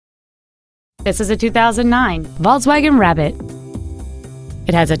This is a 2009 Volkswagen Rabbit.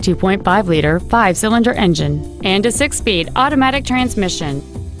 It has a 2.5-liter 5-cylinder engine and a 6-speed automatic transmission.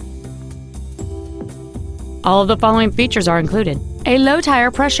 All of the following features are included: a low tire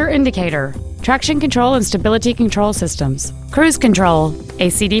pressure indicator, traction control and stability control systems, cruise control,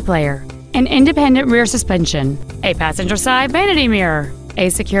 a CD player, an independent rear suspension, a passenger side vanity mirror, a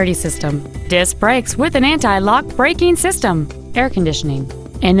security system, disc brakes with an anti-lock braking system, air conditioning,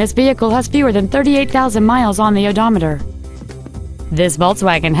 and this vehicle has fewer than 38,000 miles on the odometer. This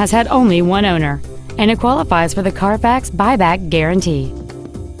Volkswagen has had only one owner, and it qualifies for the Carfax buyback guarantee.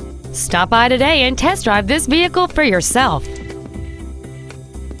 Stop by today and test drive this vehicle for yourself.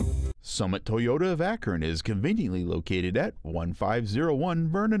 Summit Toyota of Akron is conveniently located at 1501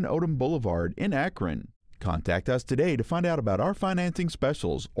 Vernon Odom Boulevard in Akron. Contact us today to find out about our financing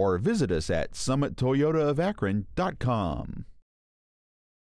specials or visit us at summittoyotaofakron.com.